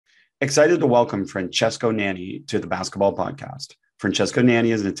Excited to welcome Francesco Nanni to the Basketball Podcast. Francesco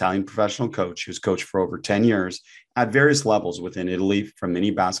Nanni is an Italian professional coach who's coached for over 10 years at various levels within Italy, from mini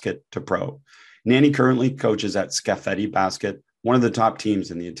basket to pro. Nanni currently coaches at Scafati Basket, one of the top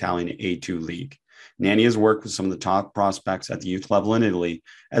teams in the Italian A2 league. Nanni has worked with some of the top prospects at the youth level in Italy,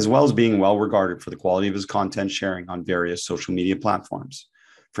 as well as being well regarded for the quality of his content sharing on various social media platforms.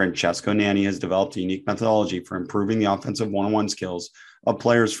 Francesco Nanni has developed a unique methodology for improving the offensive one-on-one skills of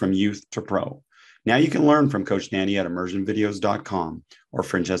players from youth to pro. Now you can learn from Coach Nanni at immersionvideos.com or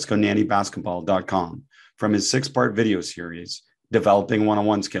francesconannibasketball.com from his 6-part video series, Developing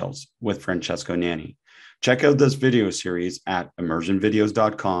One-on-One Skills with Francesco Nanni. Check out this video series at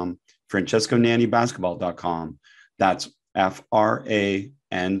immersionvideos.com, francesconannibasketball.com. That's FrancescoNanni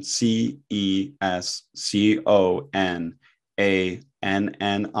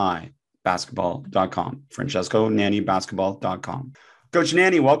basketball.com, francesconannibasketball.com. Coach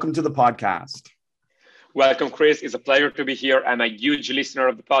Nanni, welcome to the podcast. Welcome, Chris. It's a pleasure to be here. I'm a huge listener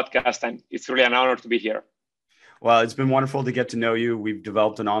of the podcast, and it's really an honor to be here. Well, it's been wonderful to get to know you. We've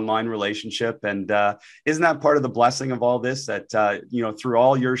developed an online relationship, and isn't that part of the blessing of all this? That through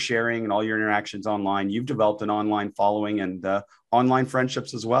all your sharing and all your interactions online, you've developed an online following and online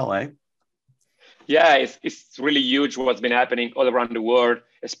friendships as well, eh? Yeah, it's really huge what's been happening all around the world,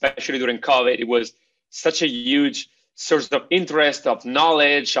 especially during COVID. It was such a huge source of interest, of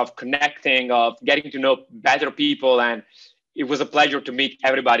knowledge, of connecting, of getting to know better people. And it was a pleasure to meet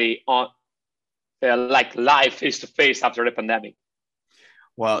everybody on live face-to-face after the pandemic.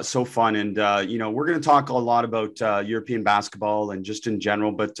 Well, it's so fun. And, we're going to talk a lot about European basketball and just in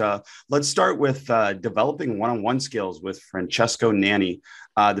general, but let's start with developing one-on-one skills with Francesco Nanni,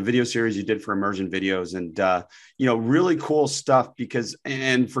 the video series you did for Immersion Videos, and, really cool stuff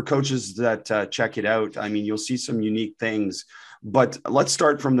and for coaches that check it out, I mean, you'll see some unique things, but let's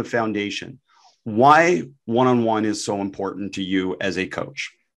start from the foundation. Why one-on-one is so important to you as a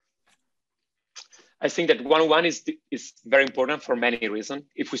coach? I think that one-on-one is very important for many reasons.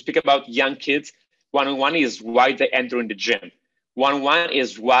 If we speak about young kids, one-on-one is why they enter in the gym. One-on-one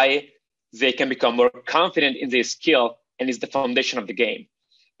is why they can become more confident in their skill, and is the foundation of the game.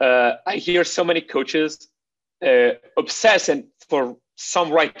 I hear so many coaches obsess, and for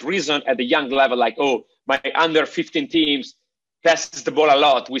some right reason at the young level, like, oh, my under 15 teams passes the ball a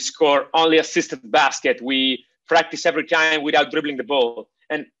lot. We score only assisted basket. We practice every time without dribbling the ball.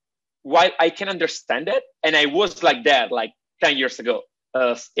 And while I can understand that, and I was like that like 10 years ago,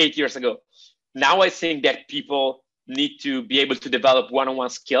 8 years ago, now I think that people need to be able to develop one-on-one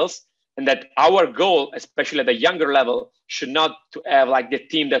skills, and that our goal, especially at the younger level, should not to have like the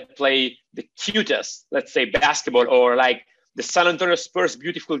team that play the cutest, let's say basketball, or like the San Antonio Spurs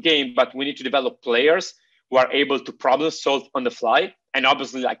beautiful game, but we need to develop players who are able to problem solve on the fly. And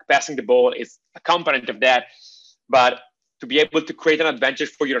obviously like passing the ball is a component of that, but to be able to create an advantage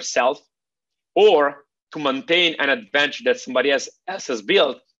for yourself or to maintain an advantage that somebody else has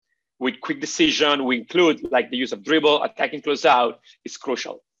built with quick decision, we include like the use of dribble, attacking closeout is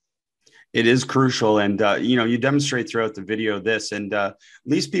crucial. It is crucial. And, you demonstrate throughout the video this, and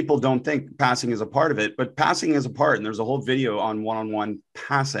least people don't think passing is a part of it, but passing is a part. And there's a whole video on one-on-one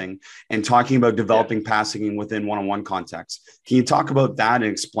passing and talking about developing passing within one-on-one context. Can you talk about that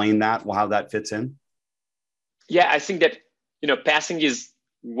and explain that, how that fits in? Yeah, I think that, passing is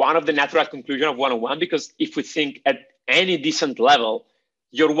one of the natural conclusions of one-on-one, because if we think at any decent level,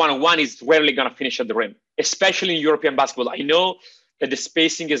 your one-on-one is rarely going to finish at the rim, especially in European basketball. I know that the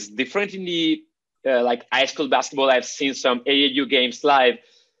spacing is different in the like high school basketball. I've seen some AAU games live.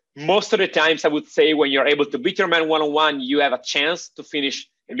 Most of the times, I would say when you're able to beat your man one-on-one, you have a chance to finish,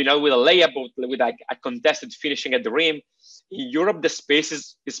 maybe not with a layup, but with like a contested finishing at the rim. In Europe, the space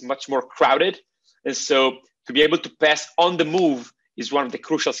is much more crowded. And so to be able to pass on the move is one of the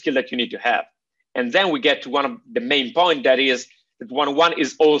crucial skills that you need to have. And then we get to one of the main point, that is that one-on-one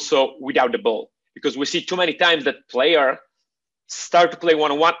is also without the ball, because we see too many times that player start to play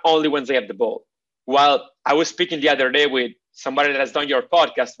one-on-one only when they have the ball. While I was speaking the other day with somebody that has done your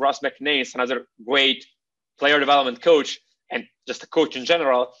podcast, Ross McNace, another great player development coach and just a coach in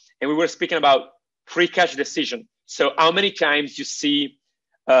general, and we were speaking about pre-catch decision. So how many times you see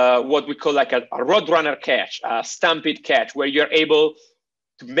what we call like a road runner catch, a stampede catch, where you're able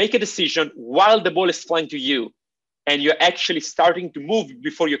to make a decision while the ball is flying to you, and you're actually starting to move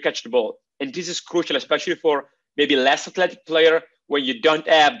before you catch the ball. And this is crucial, especially for maybe less athletic player, where you don't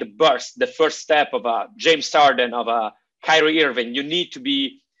have the burst, the first step of a James Harden, of a Kyrie Irving. You need to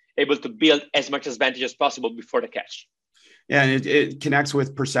be able to build as much advantage as possible before the catch. Yeah, and it connects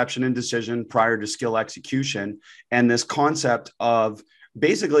with perception and decision prior to skill execution, and this concept of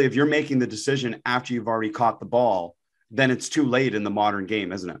basically, if you're making the decision after you've already caught the ball, then it's too late in the modern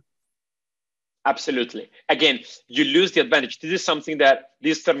game, isn't it? Absolutely. Again, you lose the advantage. This is something that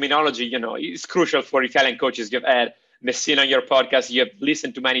this terminology, is crucial for Italian coaches. You've had Messina on your podcast. You have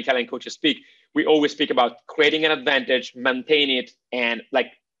listened to many Italian coaches speak. We always speak about creating an advantage, maintain it, and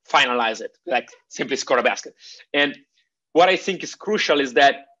finalize it, simply score a basket. And what I think is crucial is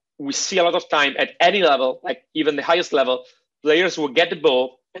that we see a lot of time at any level, even the highest level, players will get the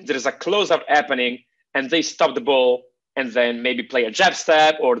ball and there's a closeout happening and they stop the ball and then maybe play a jab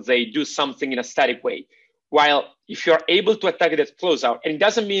step or they do something in a static way. While if you're able to attack that closeout, and it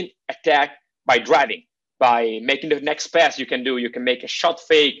doesn't mean attack by driving, by making the next pass you can make a shot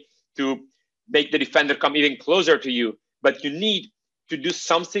fake to make the defender come even closer to you, but you need to do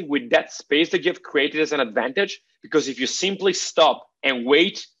something with that space that you've created as an advantage, because if you simply stop and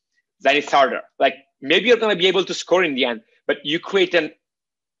wait, then it's harder. Maybe you're going to be able to score in the end, but you create an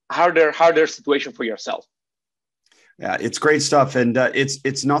harder situation for yourself. Yeah, it's great stuff. And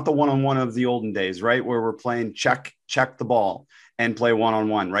it's not the one-on-one of the olden days, right? Where we're playing check the ball and play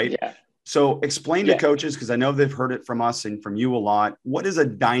one-on-one, right? Yeah. So explain to coaches, because I know they've heard it from us and from you a lot. What is a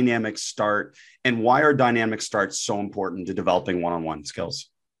dynamic start and why are dynamic starts so important to developing one-on-one skills?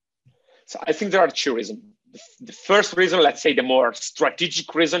 So I think there are two reasons. The first reason, let's say the more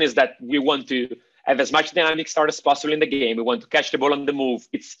strategic reason, is that we want to have as much dynamic start as possible in the game. We want to catch the ball on the move.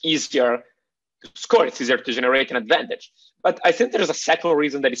 It's easier to score. It's easier to generate an advantage. But I think there's a second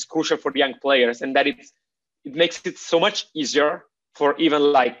reason that is crucial for the young players, and that it makes it so much easier for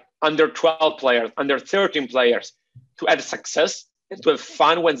even under 12 players, under 13 players to have success and to have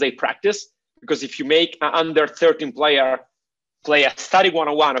fun when they practice. Because if you make an under 13 player play a static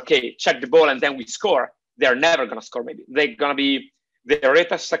one-on-one, okay, check the ball and then we score, they're never going to score. Maybe they're going to be, their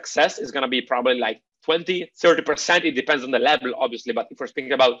rate of success is going to be probably 20, 30%. It depends on the level, obviously. But if we're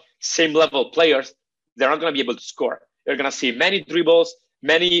speaking about same level players, they're not going to be able to score. They're going to see many dribbles,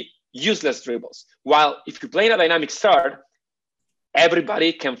 many useless dribbles. While if you play in a dynamic start,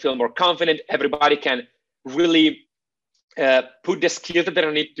 everybody can feel more confident. Everybody can really put the skills that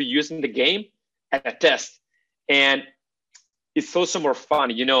they need to use in the game at a test. And it's also more fun,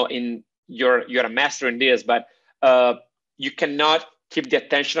 in you're a master in this, but you cannot keep the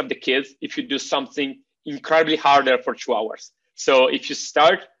attention of the kids if you do something incredibly harder for 2 hours. So if you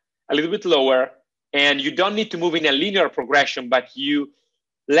start a little bit lower and you don't need to move in a linear progression, but you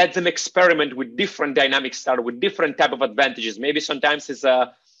let them experiment with different dynamic start, with different type of advantages. Maybe sometimes it's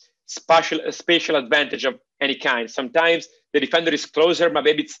a spatial advantage of any kind. Sometimes the defender is closer, but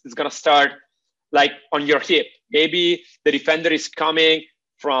maybe it's going to start on your hip. Maybe the defender is coming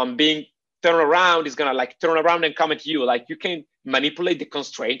from being turned around, is going to turn around and come at you. You can manipulate the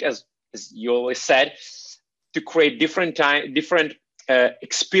constraint, as you always said, to create different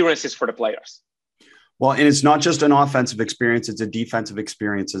experiences for the players. Well, and it's not just an offensive experience, it's a defensive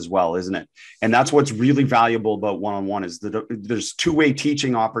experience as well, isn't it? And that's what's really valuable about one-on-one is that there's two-way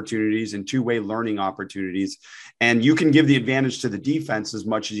teaching opportunities and two-way learning opportunities. And you can give the advantage to the defense as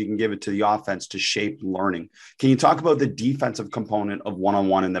much as you can give it to the offense to shape learning. Can you talk about the defensive component of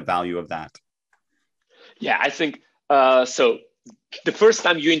one-on-one and the value of that? Yeah, I think so. The first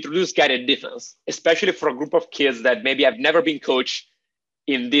time you introduce guided defense, especially for a group of kids that maybe have never been coached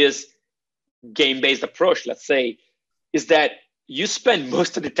in this game-based approach, let's say, is that you spend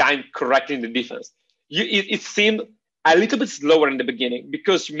most of the time correcting the defense. It seemed a little bit slower in the beginning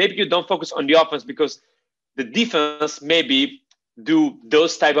because maybe you don't focus on the offense because the defense maybe do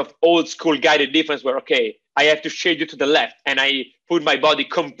those type of old school guided defense where, okay, I have to shade you to the left and I put my body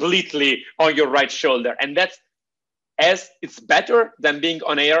completely on your right shoulder. And it's better than being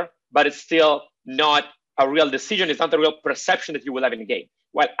on air, but it's still not a real decision. It's not a real perception that you will have in the game.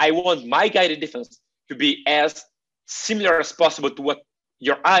 Well, I want my guided defense to be as similar as possible to what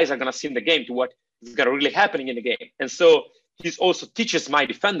your eyes are going to see in the game, to what is going to really happening in the game. And so this also teaches my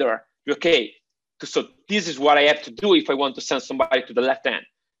defender, okay, so this is what I have to do if I want to send somebody to the left hand.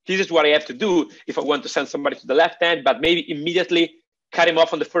 This is what I have to do if I want to send somebody to the left hand, but maybe immediately cut him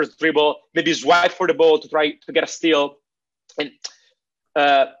off on the first dribble, maybe swipe for the ball to try to get a steal. And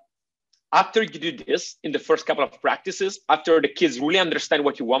after you do this in the first couple of practices, after the kids really understand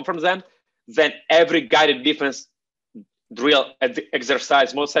what you want from them, then every guided defense drill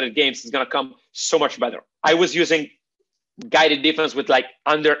exercise, most of the games is going to come so much better. I was using guided defense with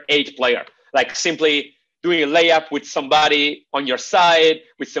under 8 player, simply doing a layup with somebody on your side,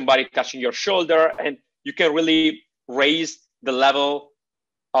 with somebody touching your shoulder, and you can really raise the level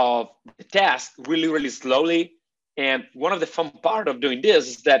of the task really, really slowly. And one of the fun part of doing this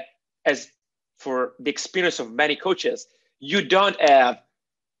is that as for the experience of many coaches, you don't have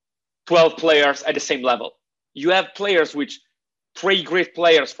 12 players at the same level. You have players which 3 great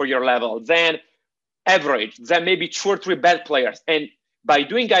players for your level, then average, then maybe 2 or 3 bad players. And by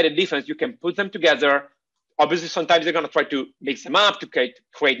doing guided defense, you can put them together. Obviously, sometimes they're going to try to mix them up to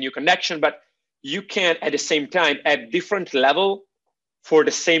create new connection, but you can at the same time at different level for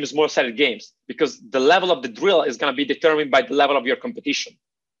the same small sided games, because the level of the drill is going to be determined by the level of your competition.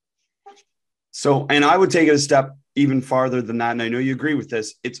 So, and I would take it a step even farther than that. And I know you agree with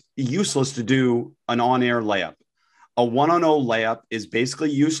this. It's useless to do an on-air layup. A 1-on-0 layup is basically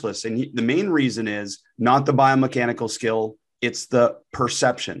useless. And the main reason is not the biomechanical skill. It's the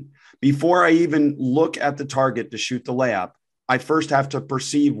perception. Before I even look at the target to shoot the layup, I first have to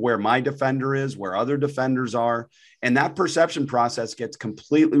perceive where my defender is, where other defenders are. And that perception process gets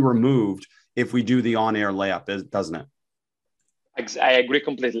completely removed if we do the on-air layup, doesn't it? I agree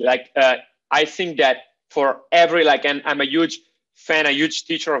completely. I think that for every, and I'm a huge fan, a huge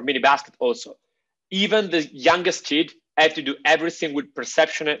teacher of mini basket also. Even the youngest kid have to do everything with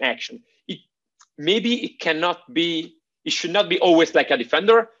perception and action. It should not be always like a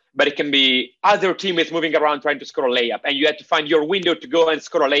defender, but it can be other teammates moving around trying to score a layup. And you have to find your window to go and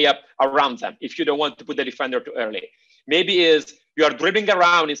score a layup around them if you don't want to put the defender too early. Maybe is you are dribbling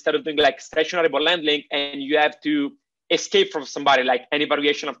around instead of doing like stationary ball handling, and you have to escape from somebody, like any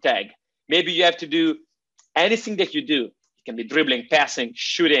variation of tag. Maybe you have to do anything that you do. It can be dribbling, passing,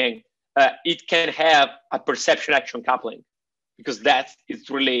 shooting. It can have a perception action coupling, because that is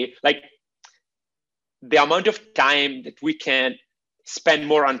really like the amount of time that we can spend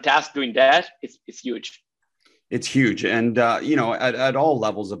more on tasks doing that. It's huge. It's huge. And, at all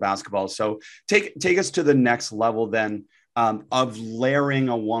levels of basketball. So take us to the next level then, of layering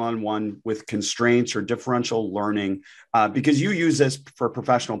a one-on-one with constraints or differential learning, because you use this for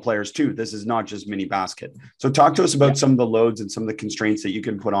professional players too. This is not just mini basket. So talk to us about some of the loads and some of the constraints that you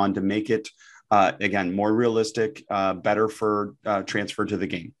can put on to make it, again, more realistic, better for transfer to the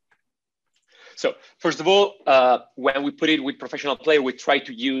game. So first of all, when we put it with professional player, we try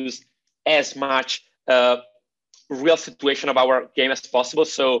to use as much real situation of our game as possible.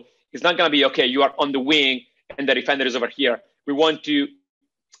 So it's not going to be, okay, you are on the wing and the defender is over here. We want to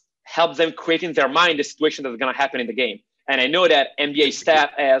help them create in their mind the situation that's going to happen in the game. And I know that NBA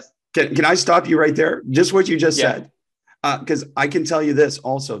staff has... Can I stop you right there? Just what you just said. Because I can tell you this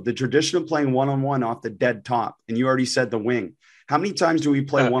also, the tradition of playing one-on-one off the dead top, and you already said the wing. How many times do we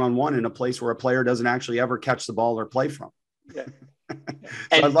play one-on-one in a place where a player doesn't actually ever catch the ball or play from? Yeah. So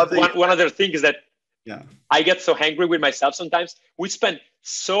and I love that one other thing is that I get so angry with myself sometimes. We spend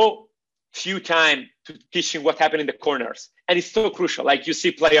so few time to teaching what happened in the corners. And it's so crucial. Like you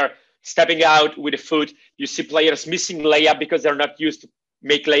see player stepping out with a foot. You see players missing layup because they're not used to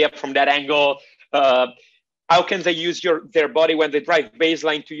make layup from that angle. How can they use their body when they drive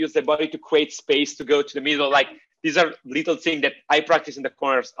baseline to use their body to create space to go to the middle? Like these are little things that I practice in the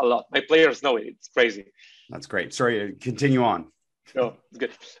corners a lot. My players know it. It's crazy. That's great. Sorry, continue on. No, it's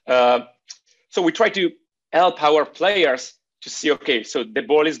good. So we try to help our players to see, okay, so the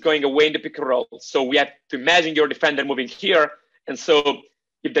ball is going away in the pick and roll. So we have to imagine your defender moving here. And so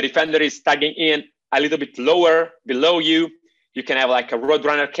if the defender is tagging in a little bit lower below you, you can have like a road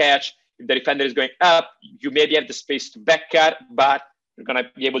runner catch. If the defender is going up, you maybe have the space to back cut, but you're going to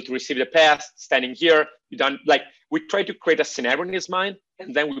be able to receive the pass standing here. You don't we try to create a scenario in his mind,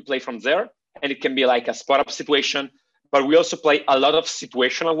 and then we play from there. And it can be like a spot up situation, but we also play a lot of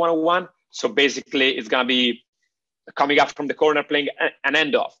situational one-on-one. So basically it's going to be coming up from the corner, playing an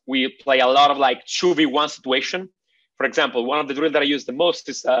end off. We play a lot of 2v1 situation. For example, one of the drills that I use the most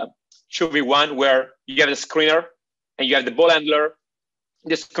is 2v1, where you have the screener and you have the ball handler.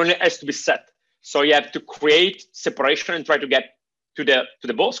 The screener has to be set. So you have to create separation and try to get to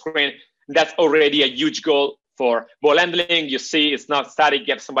the ball screen. That's already a huge goal for ball handling. You see, it's not static.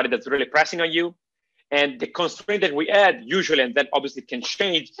 You have somebody that's really pressing on you. And the constraint that we add usually, and that obviously can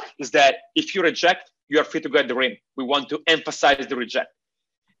change, is that if you reject, you are free to go at the rim. We want to emphasize the reject.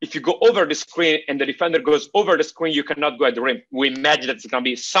 If you go over the screen and the defender goes over the screen, you cannot go at the rim. We imagine that it's going to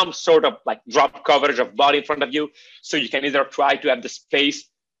be some sort of drop coverage of body in front of you. So you can either try to have the space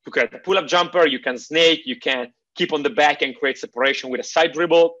to create a pull-up jumper, you can snake, you can keep on the back and create separation with a side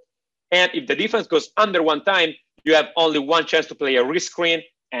dribble. And if the defense goes under one time, you have only one chance to play a re-screen,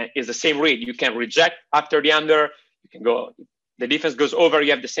 and it's the same read. You can reject after the under. You can go, the defense goes over,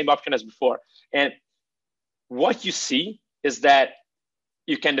 you have the same option as before. And what you see is that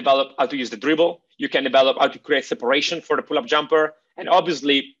you can develop how to use the dribble. You can develop how to create separation for the pull-up jumper. And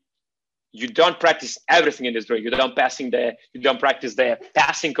obviously, you don't practice everything in this drill. You don't practice the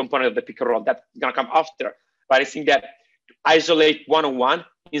passing component of the pick and roll. That's going to come after. But I think that to isolate one-on-one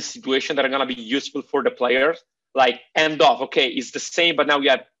in situations that are going to be useful for the players, like end off. Okay, it's the same, but now we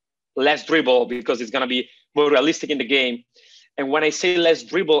have less dribble because it's going to be more realistic in the game. And when I say less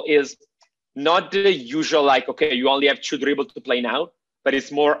dribble is not the usual, like, okay, you only have 2 dribbles to play now, but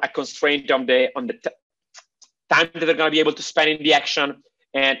it's more a constraint on the time that they're going to be able to spend in the action.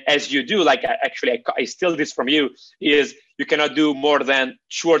 And as you do, like I steal this from you, is you cannot do more than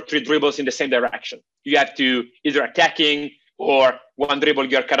 2 or 3 dribbles in the same direction. You have to either attacking or one dribble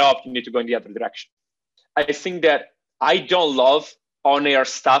you're cut off, you need to go in the other direction. I think that I don't love on-air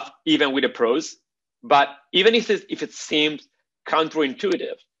stuff, even with the pros, but even if it seems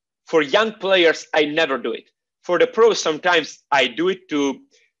counterintuitive, for young players, I never do it. For the pros, sometimes I do it to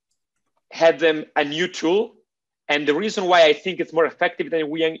have them a new tool. And the reason why I think it's more effective than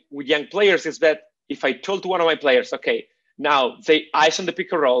with young players is that if I told to one of my players, okay, now they ice on the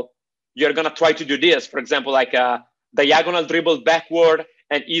pick and roll, you're going to try to do this, for example, like a diagonal dribble backward,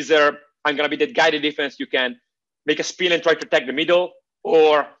 and either I'm going to be that guy, the defense, you can make a spin and try to attack the middle,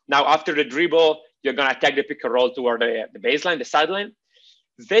 or now after the dribble, you're going to attack the pick and roll toward the baseline, the sideline.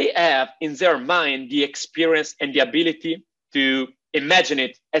 They have in their mind the experience and the ability to imagine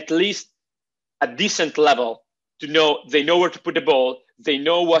it at least a decent level, to know they know where to put the ball, they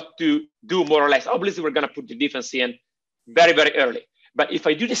know what to do more or less. Obviously, we're going to put the defense in very, very early. But if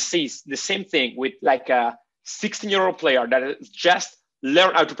I do the same thing with like a 16-year-old player that has just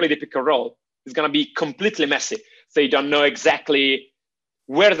learned how to play the pick and roll, it's going to be completely messy. They don't know exactly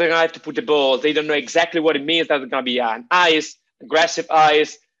where they're going to have to put the ball. They don't know exactly what it means that it's going to be an ice, aggressive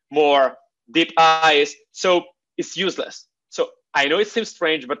ice, more deep ice. So it's useless. So I know it seems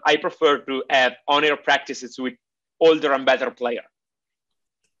strange, but I prefer to have on-air practices with older and better player.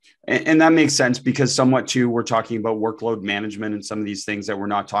 And that makes sense because somewhat too, we're talking about workload management and some of these things that we're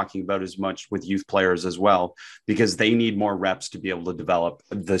not talking about as much with youth players as well, because they need more reps to be able to develop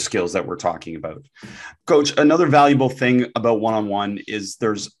the skills that we're talking about. Coach, another valuable thing about one-on-one is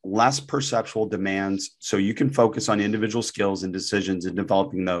there's less perceptual demands. So you can focus on individual skills and decisions and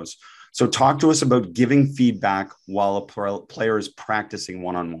developing those. So talk to us about giving feedback while a player is practicing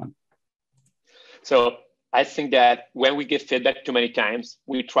one-on-one. So I think that when we give feedback too many times,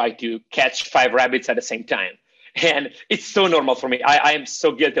 we try to catch 5 rabbits at the same time. And it's so normal for me. I am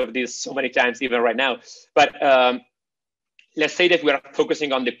so guilty of this so many times, even right now. But let's say that we are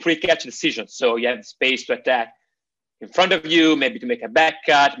focusing on the pre-catch decision. So you have space to attack in front of you, maybe to make a back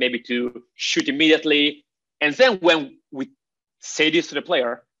cut, maybe to shoot immediately. And then when we say this to the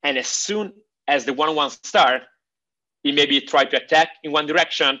player, and as soon as the one-on-one start, he maybe try to attack in one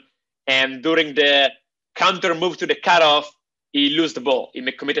direction, and during the counter move to the cutoff, he lose the ball. He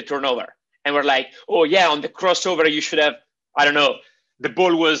may commit a turnover. And we're like, oh yeah, on the crossover, you should have, I don't know, the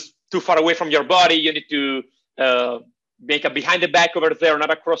ball was too far away from your body. You need to make a behind the back over there,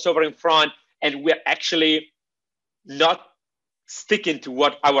 not a crossover in front. And we're actually not sticking to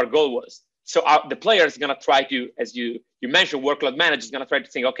what our goal was. So the player is going to try to, as you mentioned, workload manager is going to try to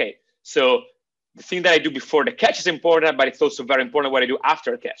think, okay, so the thing that I do before the catch is important, but it's also very important what I do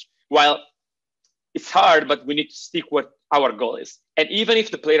after the catch. While it's hard, but we need to stick what our goal is. And even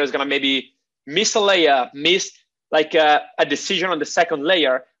if the player is going to maybe miss a layup, miss like a decision on the second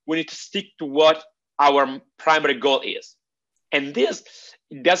layer, we need to stick to what our primary goal is. And this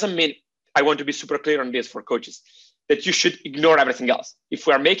doesn't mean, I want to be super clear on this for coaches, that you should ignore everything else. If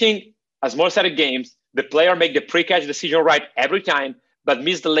we are making a small set of games, the player make the pre-catch decision right every time, but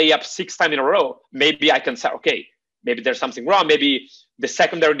miss the layup 6 times in a row, maybe I can say, okay, maybe there's something wrong. Maybe the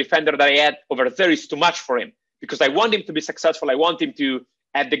secondary defender that I had over there is too much for him, because I want him to be successful. I want him to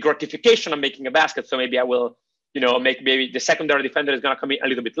have the gratification of making a basket. So maybe I will, make maybe the secondary defender is going to come in a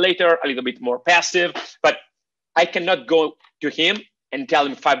little bit later, a little bit more passive, but I cannot go to him and tell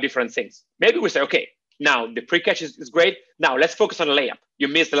him 5 different things. Maybe we say, okay, now the pre-catch is great. Now let's focus on the layup. You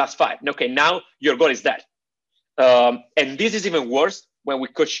missed the last 5. Okay, now your goal is that. And this is even worse when we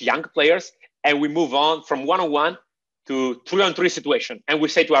coach young players and we move on from one-on-one to 3-on-3 situation. And we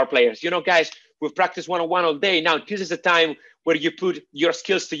say to our players, guys, we've practiced one-on-one all day. Now, this is the time where you put your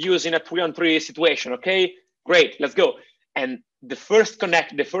skills to use in a 3-on-3 situation. Okay, great, let's go. And the first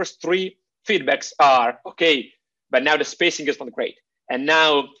 3 feedbacks are, okay, but now the spacing is not great. And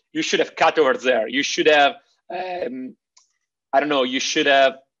now you should have cut over there. You should have, you should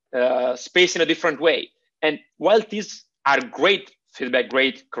have space in a different way. And while these are great feedback,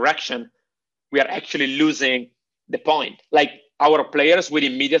 great correction, we are actually losing the point. Like our players will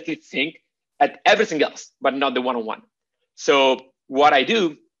immediately think at everything else, but not the one-on-one. So what I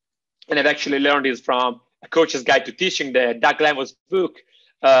do, and I've actually learned this from A Coach's Guide to Teaching, the Doug Lemos book,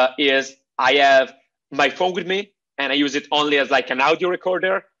 is I have my phone with me and I use it only as like an audio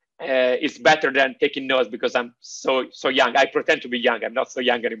recorder. It's better than taking notes because I'm so young. I pretend to be young. I'm not so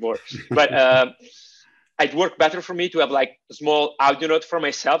young anymore. But it worked better for me to have like a small audio note for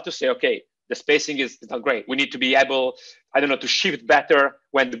myself to say, okay, the spacing is not great. We need to be able, I don't know, to shift better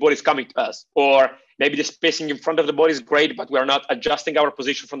when the ball is coming to us. Or maybe the spacing in front of the ball is great, but we're not adjusting our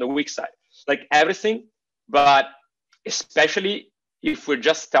position from the weak side. Like everything, but especially if we're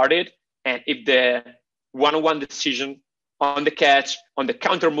just started and if the one-on-one decision on the catch, on the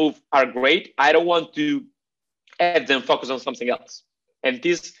counter move are great, I don't want to have them focus on something else. And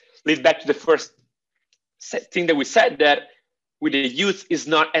this leads back to the first thing that we said, that with the youth is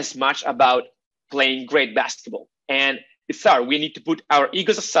not as much about playing great basketball. And it's hard. We need to put our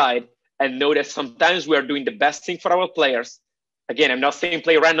egos aside and know that sometimes we are doing the best thing for our players. Again, I'm not saying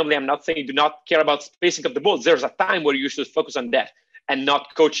play randomly. I'm not saying do not care about spacing of the ball. There's a time where you should focus on that and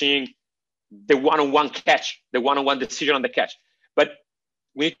not coaching the one-on-one catch, the one-on-one decision on the catch. But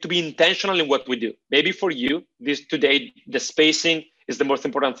we need to be intentional in what we do. Maybe for you, today, the spacing is the most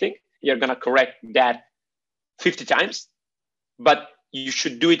important thing. You're going to correct that 50 times, but you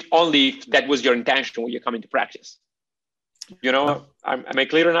should do it only if that was your intention when you come into practice. You know, am I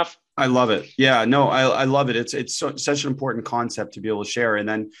clear enough? I love it. Yeah, no, I love it. It's such an important concept to be able to share. And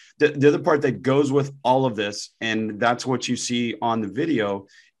then the other part that goes with all of this, and that's what you see on the video,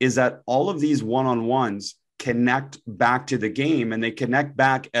 is that all of these one-on-ones connect back to the game, and they connect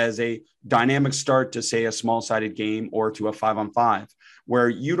back as a dynamic start to, say, a small-sided game or to a 5-on-5, where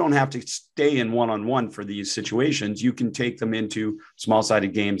you don't have to stay in one-on-one for these situations. You can take them into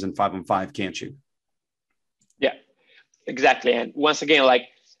small-sided games and 5-on-5, can't you? Yeah, exactly. And once again, like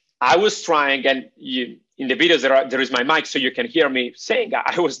I was trying, and in the videos there is my mic, so you can hear me saying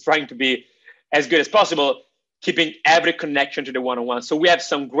I was trying to be as good as possible, keeping every connection to the one-on-one. So we have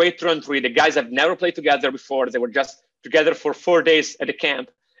some great 3-on-3. The guys have never played together before. They were just together for 4 days at the camp,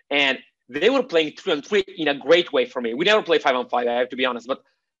 and they were playing 3-on-3 in a great way for me. We never play 5-on-5, I have to be honest, but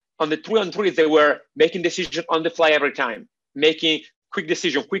on the 3-on-3, they were making decisions on the fly every time, making quick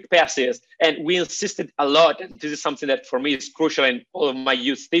decisions, quick passes. And we insisted a lot, and this is something that for me is crucial in all of my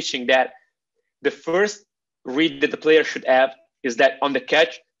youth teaching, that the first read that the player should have is that on the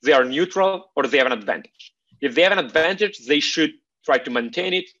catch, they are neutral or they have an advantage. If they have an advantage, they should try to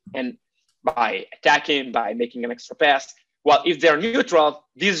maintain it, and by attacking, by making an extra pass. Well, if they're neutral,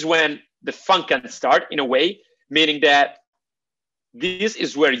 this is when the fun can start in a way, meaning that this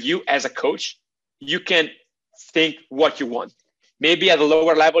is where you as a coach, you can think what you want. Maybe at a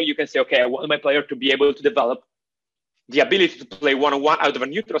lower level, you can say, okay, I want my player to be able to develop the ability to play one-on-one out of a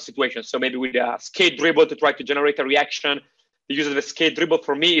neutral situation. So maybe with a skate dribble to try to generate a reaction. The use of the skate dribble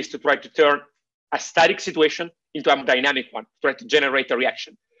for me is to try to turn a static situation into a dynamic one, try to generate a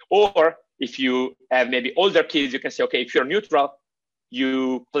reaction. Or if you have maybe older kids, you can say, okay, if you're neutral,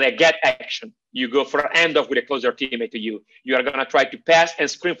 you play a get action. You go for an handoff with a closer teammate to you. You are going to try to pass and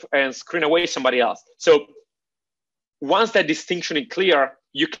screen away somebody else. So once that distinction is clear,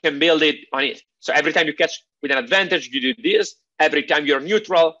 you can build it on it. So every time you catch with an advantage, you do this. Every time you're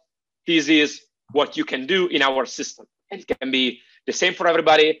neutral, this is what you can do in our system. And it can be the same for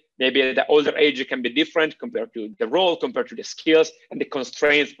everybody. Maybe at the older age, it can be different compared to the role, compared to the skills and the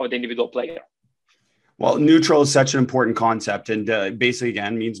constraints of the individual player. Well, neutral is such an important concept, and basically,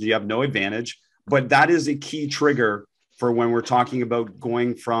 again, means you have no advantage. But that is a key trigger for when we're talking about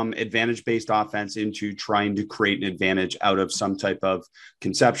going from advantage-based offense into trying to create an advantage out of some type of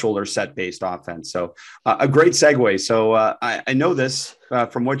conceptual or set-based offense. So a great segue. So I know this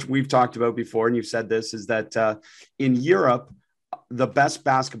from what we've talked about before, and you've said this, is that in Europe, the best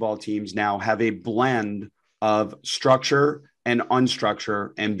basketball teams now have a blend of structure and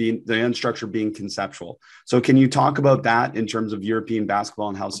unstructure, and the unstructure being conceptual. So can you talk about that in terms of European basketball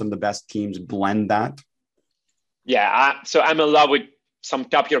and how some of the best teams blend that? Yeah, so I'm in love with some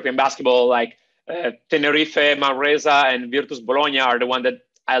top European basketball, like Tenerife, Manresa, and Virtus Bologna are the one that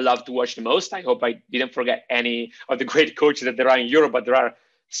I love to watch the most. I hope I didn't forget any of the great coaches that there are in Europe, but there are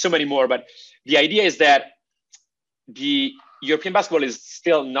so many more. But the idea is that the European basketball is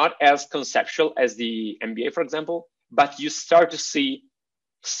still not as conceptual as the NBA, for example, but you start to see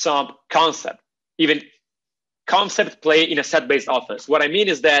some concept, even concept play in a set-based offense. What I mean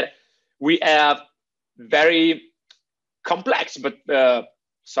is that we have very complex, but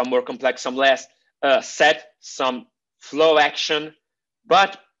some more complex, some less, set, some flow action.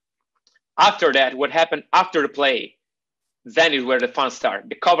 But after that, what happened after the play, then is where the fun starts.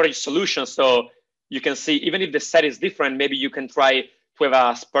 The coverage solution. So you can see, even if the set is different, maybe you can try to have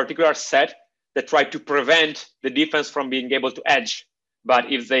a particular set that try to prevent the defense from being able to edge.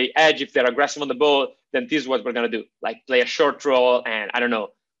 But if they edge, if they're aggressive on the ball, then this is what we're going to do. Like play a short roll and I don't know,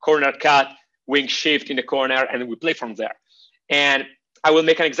 corner cut, wing shift in the corner, and we play from there. And I will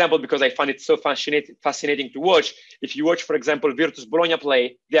make an example because I find it so fascinating to watch. If you watch, for example, Virtus Bologna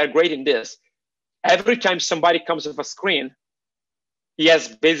play, they are great in this. Every time somebody comes off a screen, he has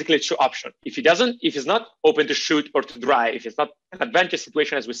basically two options. If he's not open to shoot or to drive, if it's not an advantage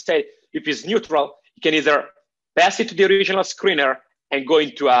situation, as we say, if he's neutral, he can either pass it to the original screener and go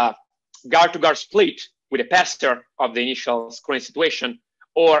into a guard-to-guard split with a passer of the initial screen situation,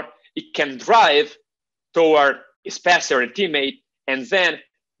 or it can drive toward his passer, a teammate, and then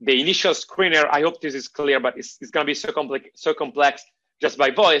the initial screener, I hope this is clear, but it's going to be so complex just by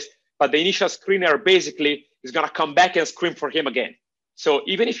voice, but the initial screener basically is going to come back and screen for him again. So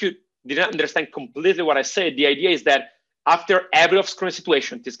even if you didn't understand completely what I said, the idea is that after every off-screen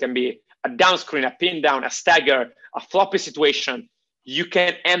situation, this can be a down screen, a pin down, a stagger, a floppy situation, you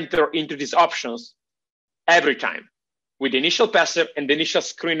can enter into these options every time with the initial passer and the initial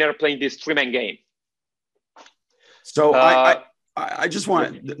screener playing this three-man game. So I just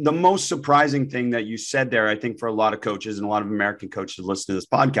want, the most surprising thing that you said there, I think for a lot of coaches and a lot of American coaches who listen to this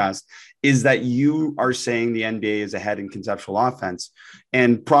podcast, is that you are saying the NBA is ahead in conceptual offense.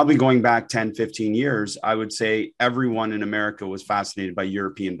 And probably going back 10, 15 years, I would say everyone in America was fascinated by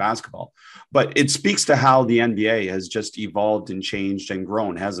European basketball. But it speaks to how the NBA has just evolved and changed and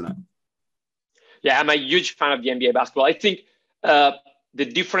grown, hasn't it? Yeah, I'm a huge fan of the NBA basketball. I think the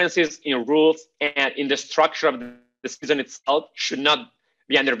differences in rules and in the structure of the season itself should not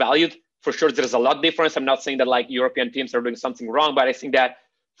be undervalued. For sure, there's a lot of difference. I'm not saying that like European teams are doing something wrong, but I think that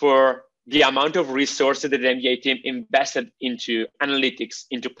for the amount of resources that the NBA team invested into analytics,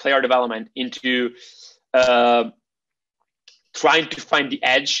 into player development, into trying to find the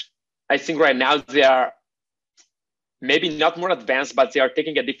edge, I think right now they are maybe not more advanced, but they are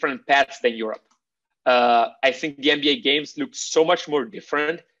taking a different path than Europe. I think the NBA games look so much more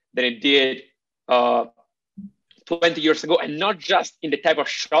different than it did 20 years ago, and not just in the type of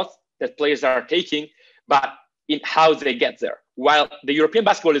shots that players are taking, but in how they get there. While the European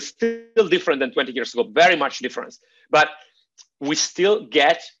basketball is still different than 20 years ago, very much different, but we still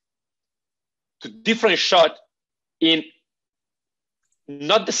get to different shot in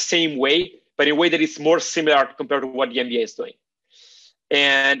not the same way, but in a way that is more similar compared to what the NBA is doing.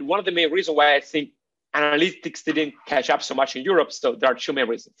 And one of the main reasons why I think analytics didn't catch up so much in Europe, so there are two main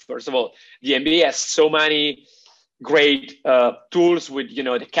reasons. First of all, the NBA has so many great tools with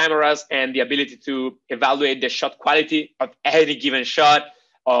the cameras and the ability to evaluate the shot quality of any given shot,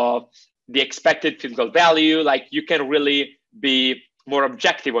 of the expected field goal value. Like you can really be more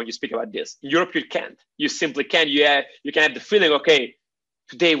objective when you speak about this. In Europe, you can't. You simply can't. You can have the feeling, okay,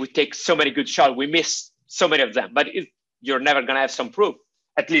 today we take so many good shots, we miss so many of them, but you're never gonna have some proof.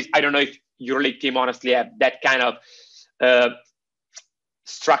 At least I don't know if EuroLeague team honestly have that kind of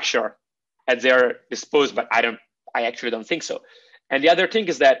structure at their disposal, but I actually don't think so. And the other thing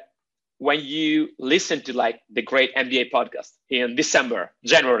is that when you listen to like the great NBA podcast in December,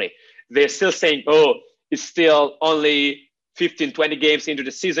 January, they're still saying, oh, it's still only 15, 20 games into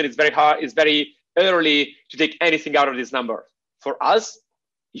the season. It's very hard. It's very early to take anything out of this number. For us,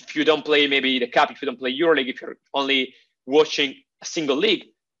 if you don't play maybe the Cup, if you don't play EuroLeague, if you're only watching a single league,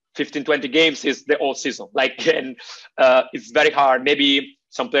 15, 20 games is the whole season. Like, and it's very hard. Maybe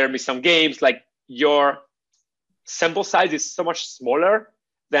some player miss some games. Like your sample size is so much smaller,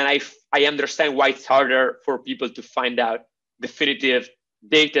 then I understand why it's harder for people to find out definitive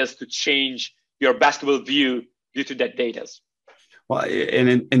data to change your basketball view due to that data. Well,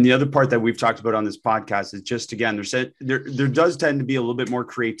 and the other part that we've talked about on this podcast is just, again, there does tend to be a little bit more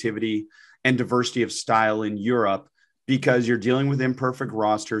creativity and diversity of style in Europe, because you're dealing with imperfect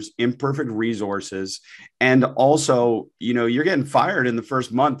rosters, imperfect resources. And also, you're getting fired in the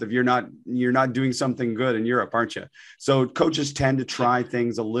first month if you're not doing something good in Europe, aren't you? So coaches tend to try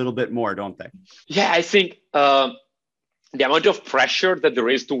things a little bit more, don't they? Yeah, I think the amount of pressure that there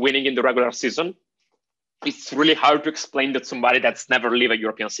is to winning in the regular season, it's really hard to explain to somebody that's never lived a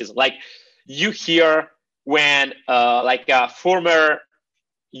European season. Like you hear when like a former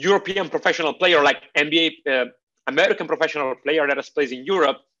European professional player, like NBA, American professional player that has played in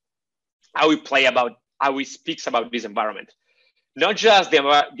Europe, how he speaks about this environment. Not just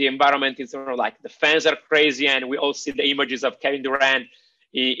the environment in sort of like the fans are crazy and we all see the images of Kevin Durant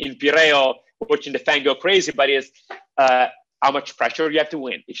in Pireo watching the fan go crazy, but it's how much pressure you have to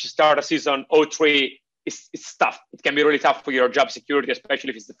win. If you start a season 0-3, it's tough. It can be really tough for your job security, especially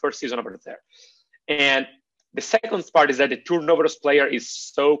if it's the first season over there. And the second part is that the turnover player is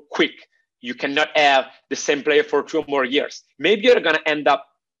so quick. You cannot have the same player for 2 more years. Maybe you're going to end up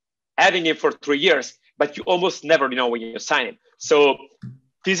having him for 3 years, but you almost never know when you sign him. So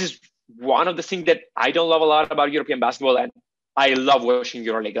this is one of the things that I don't love a lot about European basketball. And I love watching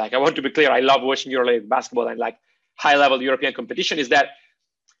EuroLeague. Like, I want to be clear, I love watching EuroLeague basketball and like high-level European competition, is that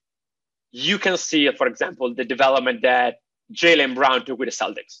you can see, for example, the development that Jaylen Brown took with the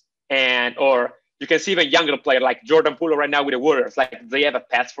Celtics. Or you can see even younger player like Jordan Poole right now with the Warriors. Like, they have a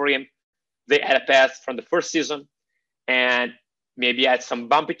path for him. They had a path from the first season and maybe had some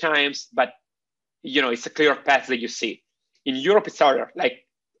bumpy times, but it's a clear path that you see. In Europe, it's harder. Like,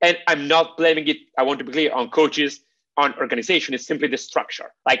 and I'm not blaming it, I want to be clear, on coaches, on organization. It's simply the structure.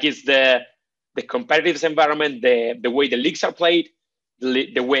 Like, it's the competitive environment, the way the leagues are played,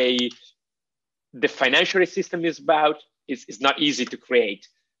 the way the financial system is about. It's not easy to create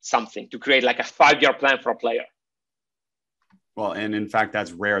like a 5-year plan for a player. Well, and in fact,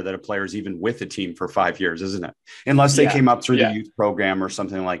 that's rare that a player is even with a team for 5 years, isn't it? Unless they came up through the youth program or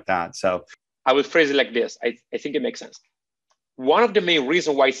something like that. So I would phrase it like this. I think it makes sense. One of the main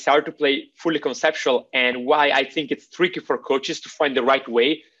reasons why it's hard to play fully conceptual, and why I think it's tricky for coaches to find the right way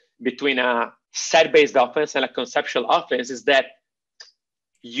between a set-based offense and a conceptual offense, is that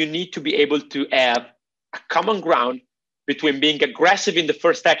you need to be able to have a common ground between being aggressive in the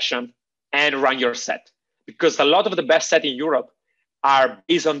first action and run your set. Because a lot of the best set in Europe are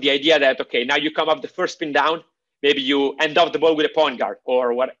based on the idea that, okay, now you come up the first spin down, maybe you end off the ball with a point guard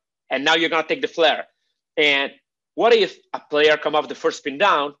or what, and now you're going to take the flare. And what if a player come off the first spin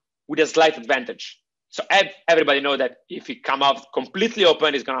down with a slight advantage? So everybody know that if he come off completely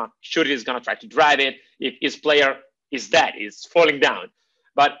open, he's going to shoot it, he's going to try to drive it. If his player is dead, he's falling down.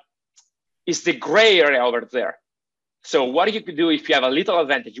 But it's the gray area over there. So what you could do if you have a little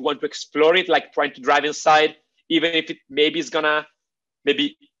advantage, you want to explore it, like trying to drive inside, even if it maybe is gonna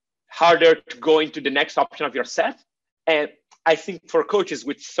maybe harder to go into the next option of your set. And I think for coaches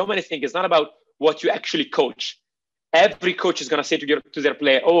with so many things, it's not about what you actually coach. Every coach is gonna say to their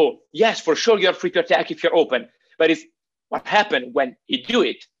player, oh, yes, for sure, you're free to attack if you're open. But it's what happened when you do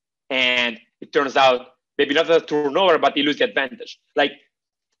it. And it turns out maybe not a turnover, but you lose the advantage. Like,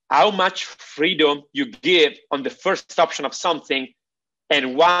 how much freedom you give on the first option of something,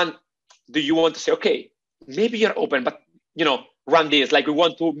 and one, do you want to say, okay, maybe you're open, but run this. Like, we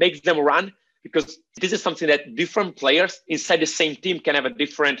want to make them run, because this is something that different players inside the same team can have a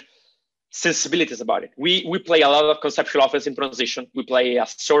different sensibilities about it. We play a lot of conceptual offense in transition. We play a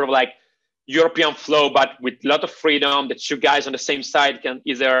sort of like European flow, but with a lot of freedom. The two guys on the same side can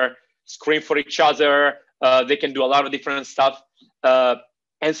either screen for each other. They can do a lot of different stuff.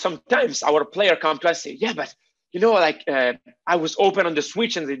 And sometimes our player come to us and say, yeah, but I was open on the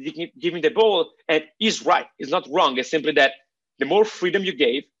switch and they didn't give me the ball. And he's right. It's not wrong. It's simply that the more freedom you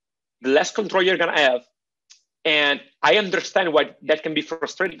gave, the less control you're going to have. And I understand why that can be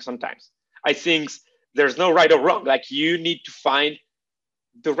frustrating sometimes. I think there's no right or wrong. Like, you need to find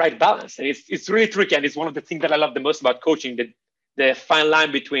the right balance. And it's really tricky. And it's one of the things that I love the most about coaching, the fine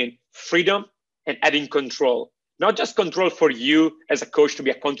line between freedom and adding control. Not just control for you as a coach to be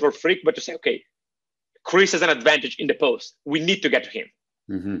a control freak, but to say, okay, Chris has an advantage in the post. We need to get to him.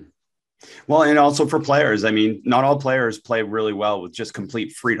 Mm-hmm. Well, and also for players, I mean, not all players play really well with just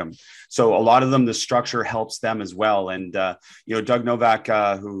complete freedom. So a lot of them, the structure helps them as well. And, Doug Novak,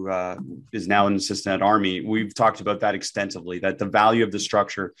 who is now an assistant at Army, we've talked about that extensively, that the value of the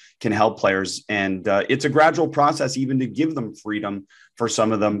structure can help players. And it's a gradual process even to give them freedom for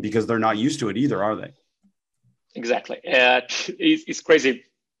some of them, because they're not used to it either, are they? Exactly. It's crazy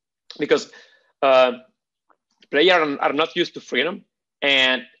because players are not used to freedom,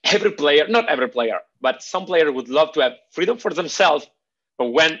 and not every player, but some players would love to have freedom for themselves. But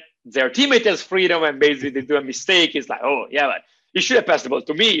when their teammate has freedom and basically they do a mistake, it's like, oh yeah, but you should have passed the ball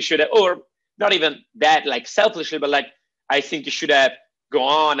to me. You should have, or not even that, like selfishly, but like, I think you should have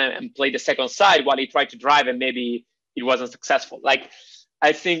gone and played the second side while he tried to drive and maybe it wasn't successful. Like,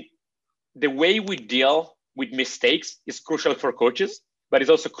 I think the way we deal with mistakes is crucial for coaches, but it's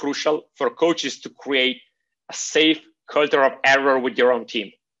also crucial for coaches to create a safe culture of error with your own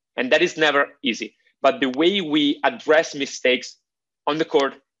team. And that is never easy. But the way we address mistakes on the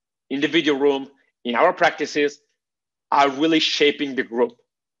court, in the video room, in our practices, are really shaping the group.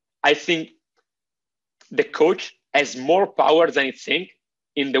 I think the coach has more power than you think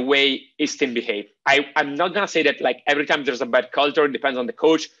in the way his team behave. I'm not going to say that like every time there's a bad culture, it depends on the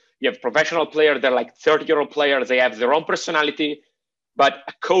coach. You have professional players, they're like 30-year-old players, they have their own personality, but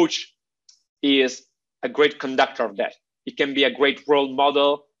a coach is a great conductor of that. It can be a great role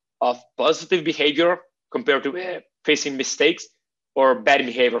model of positive behavior compared to facing mistakes, or bad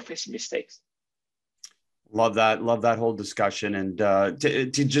behavior facing mistakes. Love that. Love that whole discussion. And to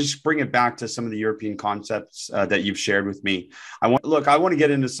just bring it back to some of the European concepts that you've shared with me, I want to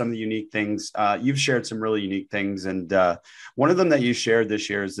get into some of the unique things. You've shared some really unique things. And one of them that you shared this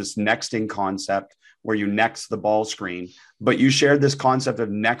year is this nexting concept where you next the ball screen, but you shared this concept of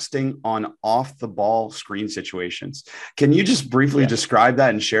nexting on off the ball screen situations. Can you just briefly describe that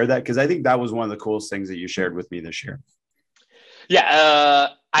and share that? Because I think that was one of the coolest things that you shared with me this year. Yeah,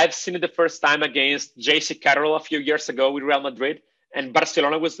 I've seen it the first time against JC Carroll a few years ago with Real Madrid, and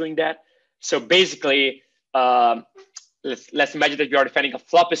Barcelona was doing that. So basically, let's imagine that you are defending a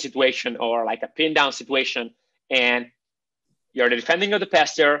floppy situation or like a pin down situation, and you're the defending of the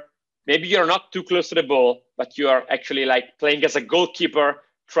passer. Maybe you're not too close to the ball, but you are actually like playing as a goalkeeper,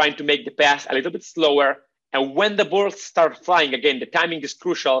 trying to make the pass a little bit slower. And when the ball starts flying, again, the timing is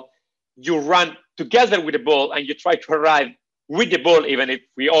crucial. You run together with the ball and you try to arrive with the ball, even if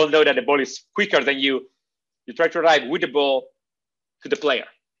we all know that the ball is quicker than you. You try to arrive with the ball to the player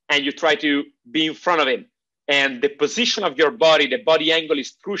and you try to be in front of him. And the position of your body, the body angle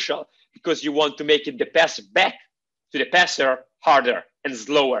is crucial because you want to make it the pass back to the passer harder and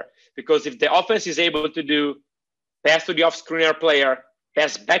slower. Because if the offense is able to do pass to the off-screener player,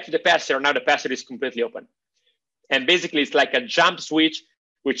 pass back to the passer, now the passer is completely open. And basically it's like a jump switch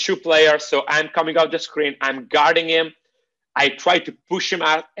with two players. So I'm coming off the screen, I'm guarding him. I try to push him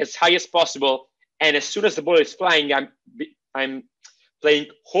out as high as possible. And as soon as the ball is flying, I'm playing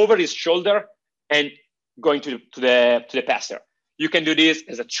over his shoulder and going to the passer. You can do this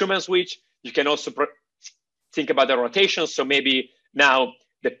as a two-man switch. You can also think about the rotation. So maybe now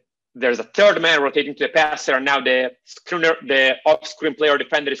there's a third man rotating to the passer, and now the off-screen player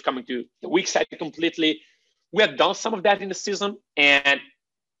defender is coming to the weak side completely. We have done some of that in the season, and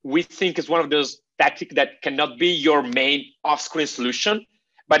we think it's one of those tactics that cannot be your main off-screen solution,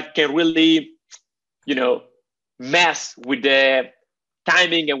 but it can really, mess with the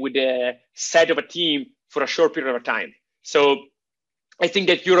timing and with the set of a team for a short period of time. So I think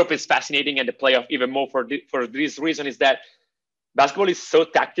that Europe is fascinating, and the playoff even more for this reason is that basketball is so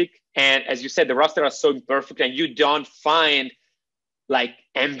tactic, and as you said, the roster are so imperfect, and you don't find like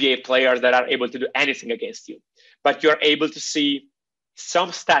NBA players that are able to do anything against you. But you're able to see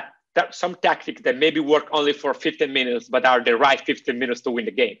some tactics that maybe work only for 15 minutes, but are the right 15 minutes to win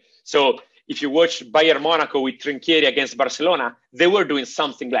the game. So if you watch Bayern Monaco with Trinchieri against Barcelona, they were doing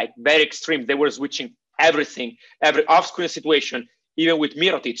something like very extreme. They were switching everything, every off-screen situation, even with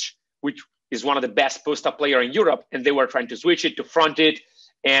Mirotic, which is one of the best post-up players in Europe, and they were trying to switch it, to front it.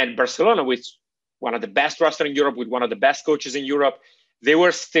 And Barcelona, with one of the best roster in Europe, with one of the best coaches in Europe, they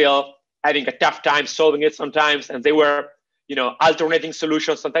were still having a tough time solving it sometimes, and they were, alternating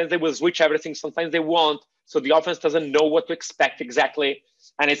solutions. Sometimes they will switch everything, sometimes they won't. So the offense doesn't know what to expect exactly.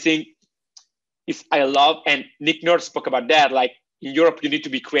 And I think I love, and Nick Nurse spoke about that, like in Europe, you need to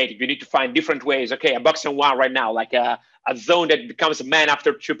be creative. You need to find different ways. Okay, a box and one right now, like a zone that becomes a man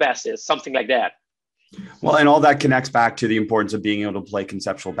after two passes, something like that. Well, and all that connects back to the importance of being able to play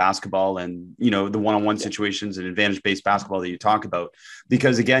conceptual basketball and, the one-on-one situations and advantage-based basketball that you talk about.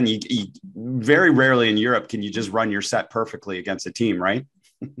 Because again, you very rarely in Europe can you just run your set perfectly against a team, right?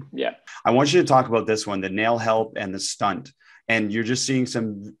 Yeah. I want you to talk about this one, the nail help and the stunt. And you're just seeing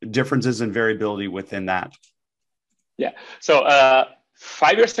some differences in variability within that. Yeah. So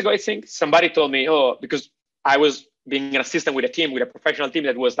 5 years ago, I think somebody told me, because I was being an assistant with a team, with a professional team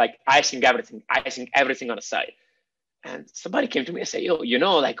that was like icing everything on the side. And somebody came to me and said,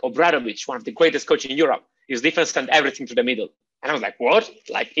 like Obradovic, one of the greatest coaches in Europe, his defense sent everything to the middle. And I was like, what?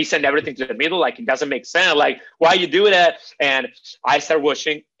 Like he sent everything to the middle? Like it doesn't make sense. Like why you do that? And I started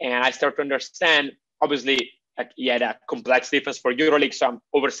watching and I started to understand, obviously, like he had a complex defense for EuroLeague. So I'm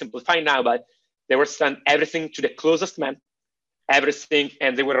oversimplifying now, but they were sent everything to the closest man, everything.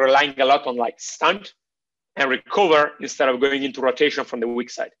 And they were relying a lot on like stunt and recover instead of going into rotation from the weak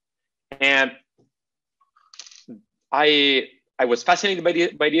side. And I was fascinated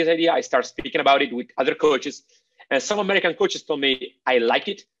by this idea. I started speaking about it with other coaches. And some American coaches told me, I like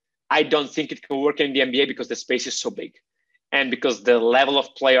it. I don't think it can work in the NBA because the space is so big. And because the level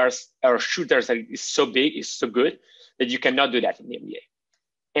of players or shooters is so big, is so good, that you cannot do that in the NBA.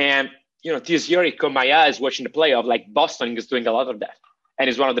 And, this year it caught my eyes watching the playoff, like Boston is doing a lot of that. And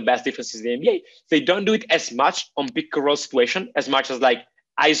is one of the best defenses in the NBA. They don't do it as much on pick and roll situation, as much as like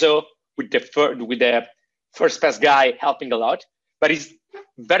ISO with the first pass guy helping a lot, but it's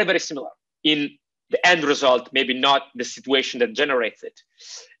very, very similar in the end result, maybe not the situation that generates it.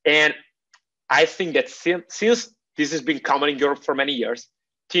 And I think that since this has been common in Europe for many years,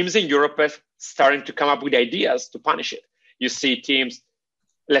 teams in Europe are starting to come up with ideas to punish it. You see teams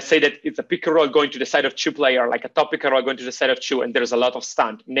let's say that it's a pick and roll going to the side of two player, like a top pick and roll going to the side of two, and there's a lot of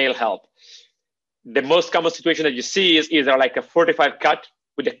stunt, nail help. The most common situation that you see is either like a 45 cut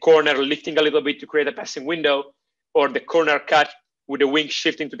with the corner lifting a little bit to create a passing window, or the corner cut with the wing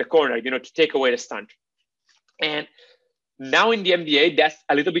shifting to the corner, to take away the stunt. And now in the NBA, that's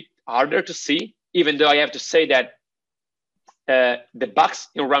a little bit harder to see, even though I have to say that the Bucks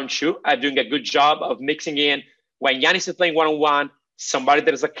in round 2 are doing a good job of mixing in when Giannis is playing one-on-one, somebody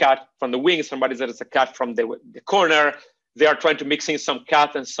that is a cut from the wing, somebody that is a cut from the corner. They are trying to mix in some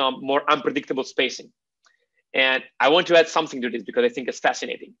cut and some more unpredictable spacing. And I want to add something to this because I think it's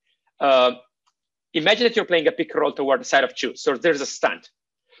fascinating. Imagine that you're playing a pick and roll toward the side of two. So there's a stunt.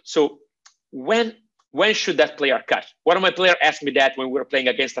 So when should that player cut? One of my players asked me that when we were playing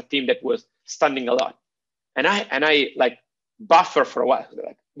against a team that was stunning a lot. And I like buffer for a while.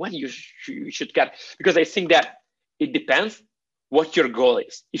 Like, when you should cut? Because I think that it depends what your goal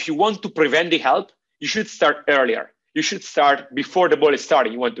is. If you want to prevent the help, you should start earlier. You should start before the ball is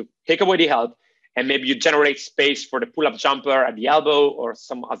starting. You want to take away the help, and maybe you generate space for the pull-up jumper at the elbow or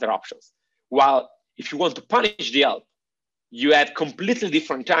some other options. While if you want to punish the help, you have completely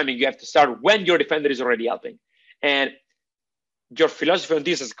different timing. You have to start when your defender is already helping. And your philosophy on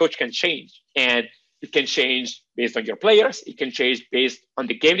this as a coach can change. And it can change based on your players. It can change based on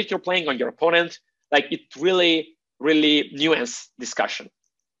the game that you're playing, on your opponent. Like, it really, really nuanced discussion.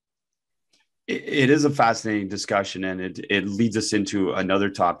 It is a fascinating discussion, and it leads us into another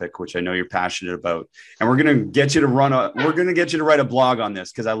topic, which I know you're passionate about. And we're going to get you to write a blog on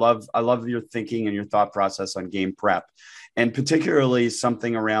this, because I love your thinking and your thought process on game prep, and particularly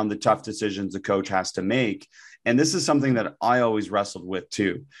something around the tough decisions a coach has to make. And this is something that I always wrestled with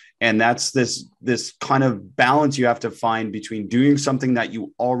too. And that's this kind of balance you have to find between doing something that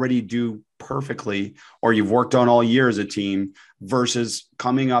you already do perfectly or you've worked on all year as a team versus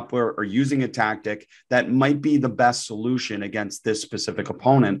coming up or using a tactic that might be the best solution against this specific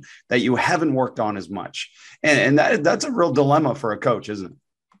opponent that you haven't worked on as much. And that's a real dilemma for a coach, isn't it?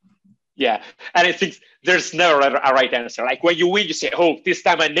 Yeah. And I think there's never a right answer. Like, when you win, you say, oh, this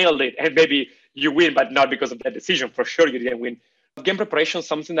time I nailed it. And maybe you win, but not because of that decision. For sure, you didn't win. Game preparation is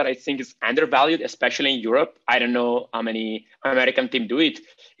something that I think is undervalued, especially in Europe. I don't know how many American teams do it.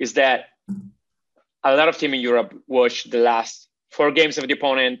 Is that a lot of teams in Europe watch the last 4 games of the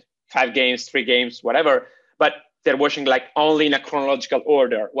opponent, 5 games, 3 games, whatever, but they're watching like only in a chronological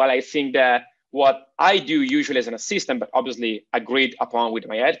order. While I think that what I do usually as an assistant, but obviously agreed upon with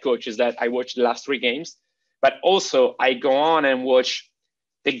my head coach, is that I watch the last 3 games, but also I go on and watch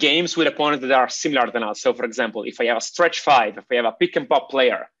the games with opponents that are similar than us. So, for example, if I have a stretch 5, if I have a pick and pop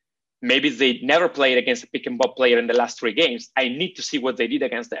player, maybe they never played against a pick and pop player in the last 3 games. I need to see what they did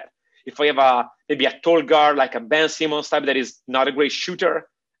against that. If I have maybe a tall guard like a Ben Simmons type that is not a great shooter,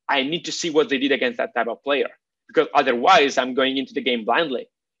 I need to see what they did against that type of player, because otherwise I'm going into the game blindly.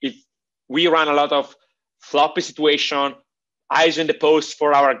 If we run a lot of floppy situation, eyes in the post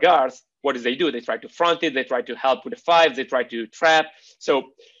for our guards, what do? They try to front it, they try to help with the 5, they try to trap.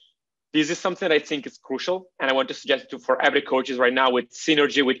 So this is something that I think is crucial. And I want to suggest it for every coaches right now. With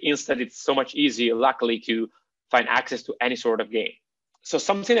Synergy, with Instant, it's so much easier, luckily, to find access to any sort of game. So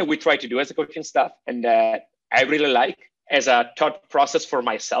something that we try to do as a coaching staff, and that I really like as a thought process for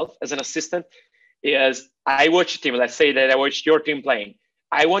myself as an assistant, is I watch a team. Let's say that I watch your team playing.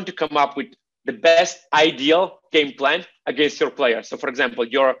 I want to come up with the best ideal game plan against your player. So, for example,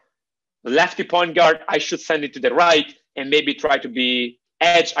 your lefty point guard, I should send it to the right and maybe try to be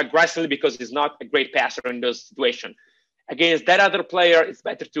edge aggressively because he's not a great passer in those situations. Against that other player, it's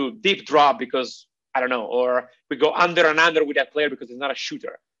better to deep drop because, I don't know, or we go under and under with that player because he's not a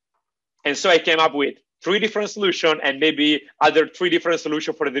shooter. And so I came up with 3 different solutions and maybe other 3 different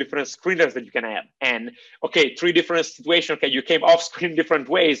solutions for the different screeners that you can have. And okay, 3 different situations. Okay, you came off screen different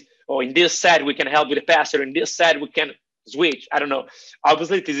ways. Or in this set, we can help with the passer. In this set, we can switch. I don't know.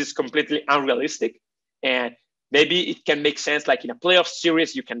 Obviously, this is completely unrealistic. And maybe it can make sense, like in a playoff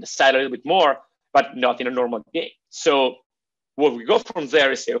series, you can decide a little bit more, but not in a normal game. So what we go from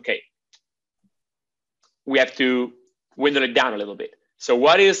there is say, okay, we have to window it down a little bit. So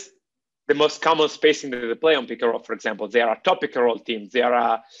what is the most common spacing that they play on pick and roll? For example, they are a top pick and roll team. They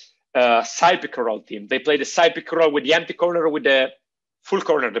are a side pick and roll team. They play the side pick and roll with the empty corner or with the full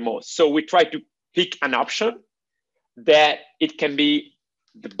corner the most. So we try to pick an option that it can be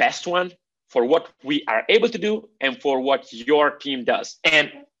the best one for what we are able to do and for what your team does.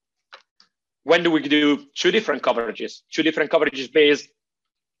 And when do we do 2 different coverages? 2 different coverages based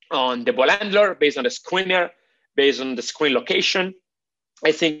on the ball handler, based on the screener, based on the screen location.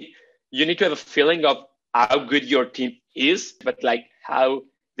 I think you need to have a feeling of how good your team is, but like how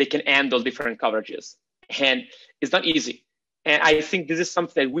they can handle different coverages. And it's not easy. And I think this is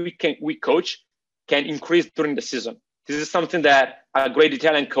something that we coach can increase during the season. This is something that a great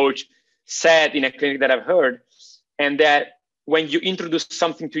Italian coach said in a clinic that I've heard, and that when you introduce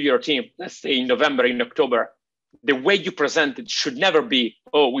something to your team, let's say in November, in October, the way you present it should never be,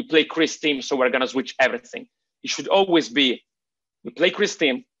 oh, we play Chris team, so we're going to switch everything. It should always be, we play Chris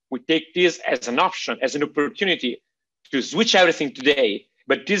team, we take this as an option, as an opportunity to switch everything today,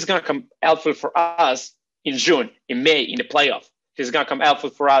 but this is going to come helpful for us in June, in May, in the playoff. This is going to come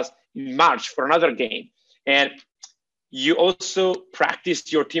helpful for us in March for another game. And you also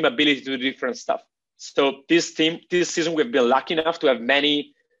practice your team ability to do different stuff. So this season, we've been lucky enough to have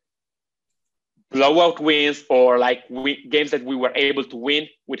many blowout wins or like games that we were able to win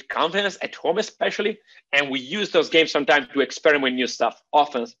with confidence at home, especially. And we use those games sometimes to experiment new stuff,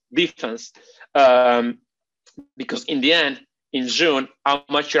 offense, defense, because in the end, in June, how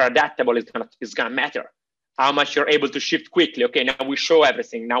much you're adaptable is gonna matter. How much you're able to shift quickly. Okay, now we show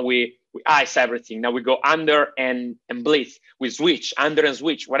everything. Now we ice everything. Now we go under and blitz. We switch, under and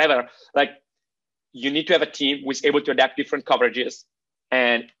switch, whatever. Like, you need to have a team who is able to adapt different coverages.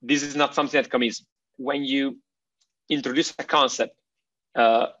 And this is not something that comes easy. When you introduce a concept,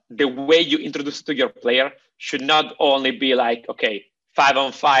 the way you introduce it to your player should not only be like, okay,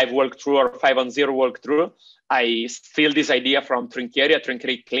 5-on-5 walk through or 5-on-0 walk through. I steal this idea from Trinchieri, a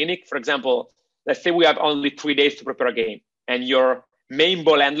Trinchieri clinic. For example, let's say we have only 3 days to prepare a game, and your main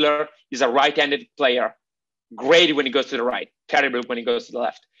ball handler is a right-handed player. Great when he goes to the right, terrible when he goes to the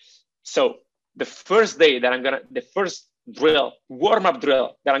left. So the first day that the first drill, warm-up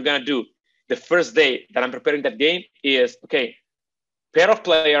drill that I'm gonna do, the first day that I'm preparing that game is, okay, pair of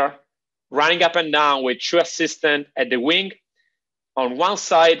player running up and down with 2 assistants at the wing. On one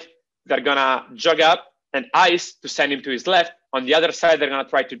side, they're gonna jog up and ice to send him to his left. On the other side, they're gonna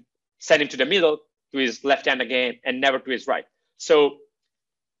try to send him to the middle, to his left hand again, and never to his right. So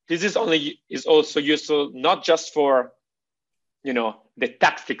this is also useful not just for, the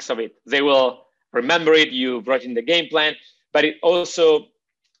tactics of it. They will remember it, you brought in the game plan, but it also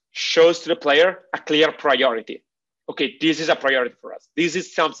shows to the player a clear priority. Okay, this is a priority for us. This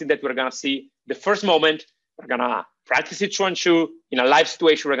is something that we're gonna see the first moment. We're gonna practice it 2-on-2 in a live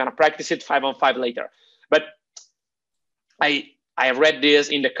situation. We're gonna practice it 5-on-5 later. But I read this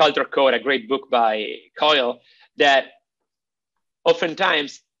in the Culture Code, a great book by Coyle, that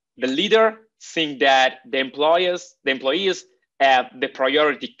oftentimes the leader think that the employees have the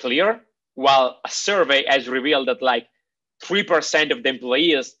priority clear, while a survey has revealed that like 3% of the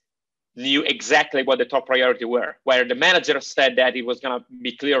employees knew exactly what the top priority were, where the manager said that it was going to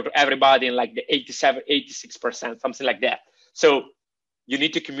be clear to everybody in like the 87, 86%, something like that. So you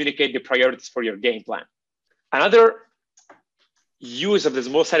need to communicate the priorities for your game plan. Another use of the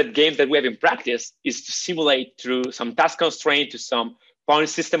small-sided games that we have in practice is to simulate through some task constraint to some point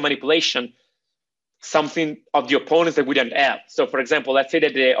system manipulation, something of the opponents that we don't have. So for example, let's say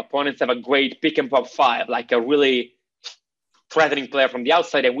that the opponents have a great pick and pop 5, like a really threatening player from the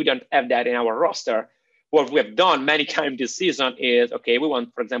outside, and we don't have that in our roster. What we have done many times this season is, okay, we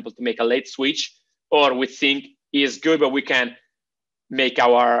want, for example, to make a late switch, or we think he is good, but we can make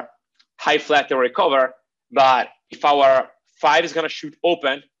our high flat or recover. But if our 5 is going to shoot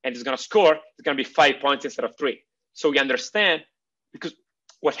open and is going to score, it's going to be 5 points instead of 3. So we understand, because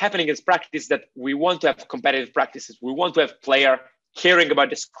what's happening in practice is that we want to have competitive practices. We want to have player caring about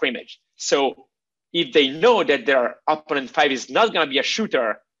the scrimmage. So if they know that their opponent 5 is not going to be a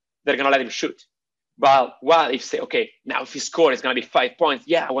shooter, they're going to let him shoot. While if say, okay, now if he scores, it's going to be 5 points.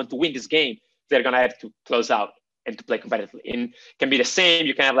 Yeah, I want to win this game. They're going to have to close out and to play competitively. And it can be the same.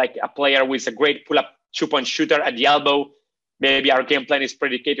 You can have like a player with a great pull-up 2-point shooter at the elbow. Maybe our game plan is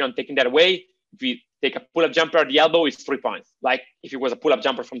predicated on taking that away. If we take a pull-up jumper at the elbow, it's 3 points, like if it was a pull-up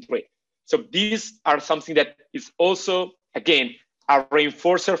jumper from 3. So these are something that is also, again, a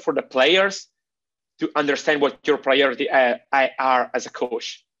reinforcer for the players to understand what your priority are as a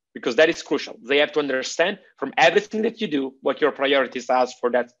coach, because that is crucial. They have to understand from everything that you do what your priorities are for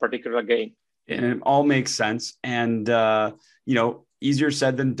that particular game. And it all makes sense. And, easier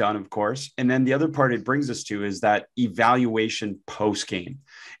said than done, of course. And then the other part it brings us to is that evaluation post-game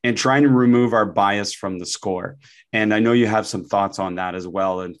and trying to remove our bias from the score. And I know you have some thoughts on that as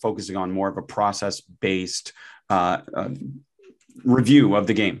well, and focusing on more of a process-based review of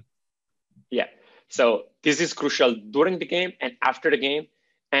the game. Yeah. So this is crucial during the game and after the game.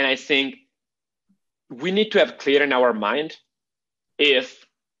 And I think we need to have clear in our mind if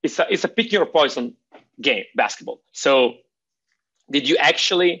it's a pick your poison game, basketball. So did you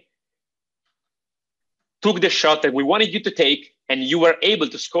actually took the shot that we wanted you to take and you were able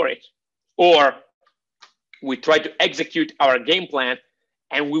to score it. Or we tried to execute our game plan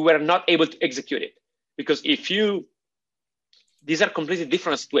and we were not able to execute it. Because these are completely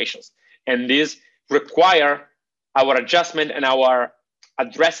different situations. And these require our adjustment and our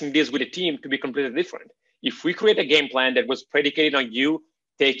addressing this with the team to be completely different. If we create a game plan that was predicated on you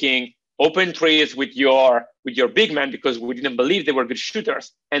taking open threes with your big man because we didn't believe they were good shooters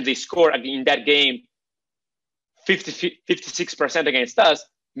and they score in that game 56% against us,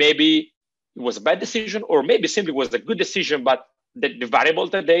 maybe it was a bad decision, or maybe simply was a good decision, but the variable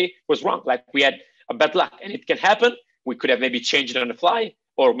that day was wrong. Like we had a bad luck, and it can happen. We could have maybe changed it on the fly,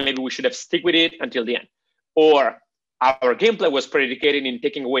 or maybe we should have stick with it until the end. Or our gameplay was predicated in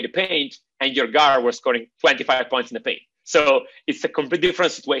taking away the paint, and your guard was scoring 25 points in the paint. So it's a completely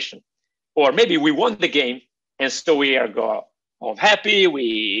different situation. Or maybe we won the game, and so we are home happy,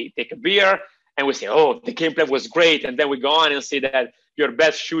 we take a beer, and we say, oh, the gameplay was great. And then we go on and see that your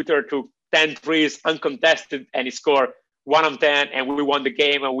best shooter took 10 threes uncontested, and he scored 1 of 10, and we won the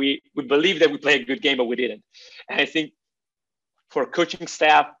game, and we believe that we played a good game, but we didn't. And I think for coaching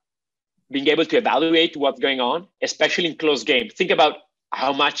staff, being able to evaluate what's going on, especially in close games, think about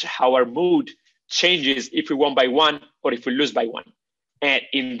how much our mood changes if we won by 1 or if we lose by 1. And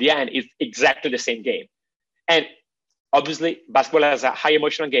in the end, it's exactly the same game. And obviously, basketball is a high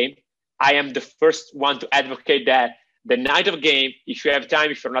emotional game. I am the first one to advocate that the night of a game, if you have time,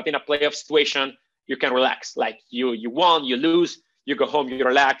 if you're not in a playoff situation, you can relax. Like you won, you lose, you go home, you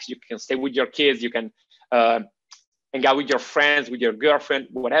relax, you can stay with your kids, you can hang out with your friends, with your girlfriend,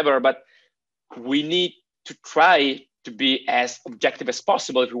 whatever. But we need to try to be as objective as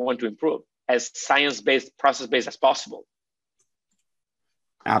possible if we want to improve, as science-based, process-based as possible.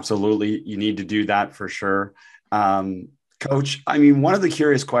 Absolutely. You need to do that for sure. Coach, I mean, one of the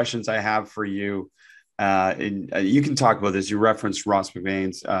curious questions I have for you, and you can talk about this. You referenced Ross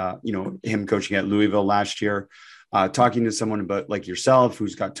McVain's, him coaching at Louisville last year, talking to someone about like yourself,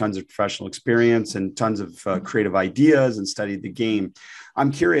 who's got tons of professional experience and tons of creative ideas and studied the game.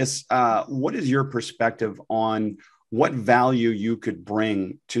 I'm curious, what is your perspective on what value you could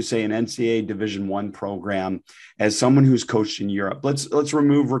bring to, say, an NCAA Division I program as someone who's coached in Europe? Let's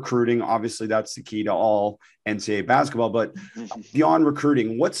remove recruiting. Obviously, that's the key to all NCAA basketball. But beyond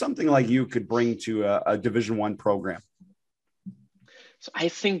recruiting, what's something like you could bring to a Division I program? So I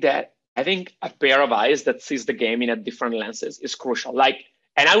think a pair of eyes that sees the game in a different lenses is crucial. And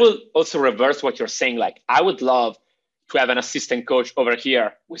I will also reverse what you're saying. Like, I would love to have an assistant coach over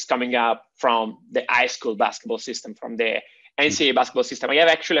here who's coming up from the high school basketball system, from the NCAA basketball system. I have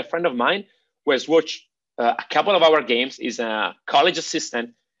actually a friend of mine who has watched a couple of our games. He's a college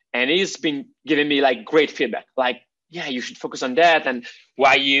assistant, and he's been giving me like great feedback. Like, yeah, you should focus on that. And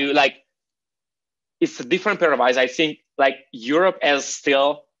why you like, it's a different pair of eyes. I think like Europe has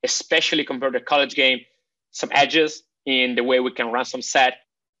still, especially compared to the college game, some edges in the way we can run some set.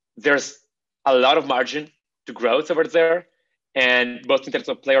 There's a lot of margin to growth over there, and both in terms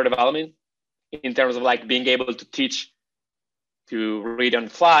of player development, in terms of like being able to teach, to read on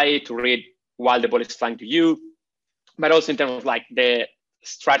fly, to read while the ball is flying to you, but also in terms of like the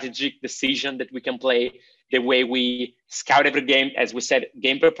strategic decision that we can play, the way we scout every game, as we said,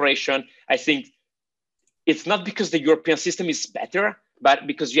 game preparation. I think it's not because the European system is better, but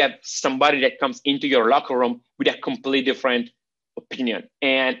because you have somebody that comes into your locker room with a completely different opinion.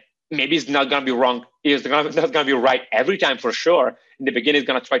 And maybe it's not going to be wrong. It's not going to be right every time for sure. In the beginning, it's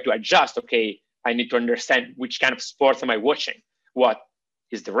going to try to adjust. Okay, I need to understand which kind of sports am I watching? What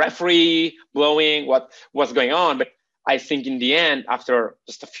is the referee blowing? What's going on? But I think in the end, after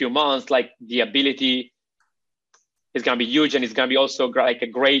just a few months, like the ability is going to be huge, and it's going to be also like a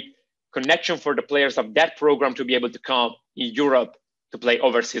great connection for the players of that program to be able to come in Europe to play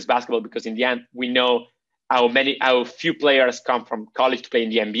overseas basketball, because in the end, we know how few players come from college to play in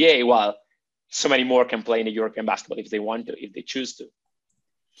the NBA, while so many more can play in the European basketball if they want to, if they choose to.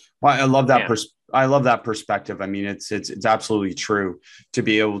 Well, I love that. I love that perspective. I mean, it's absolutely true to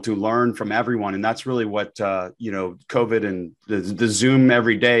be able to learn from everyone. And that's really what, COVID and the Zoom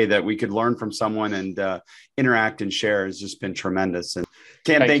every day that we could learn from someone and interact and share has just been tremendous. And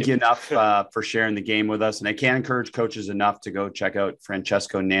can't thank you enough for sharing the game with us. And I can't encourage coaches enough to go check out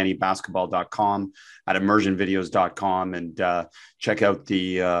francesconannibasketball.com, at immersionvideos.com, and check out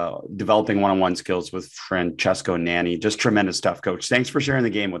the developing one-on-one skills with Francesco Nanni. Just tremendous stuff, Coach. Thanks for sharing the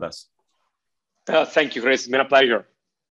game with us. Thank you, Chris. It's been a pleasure.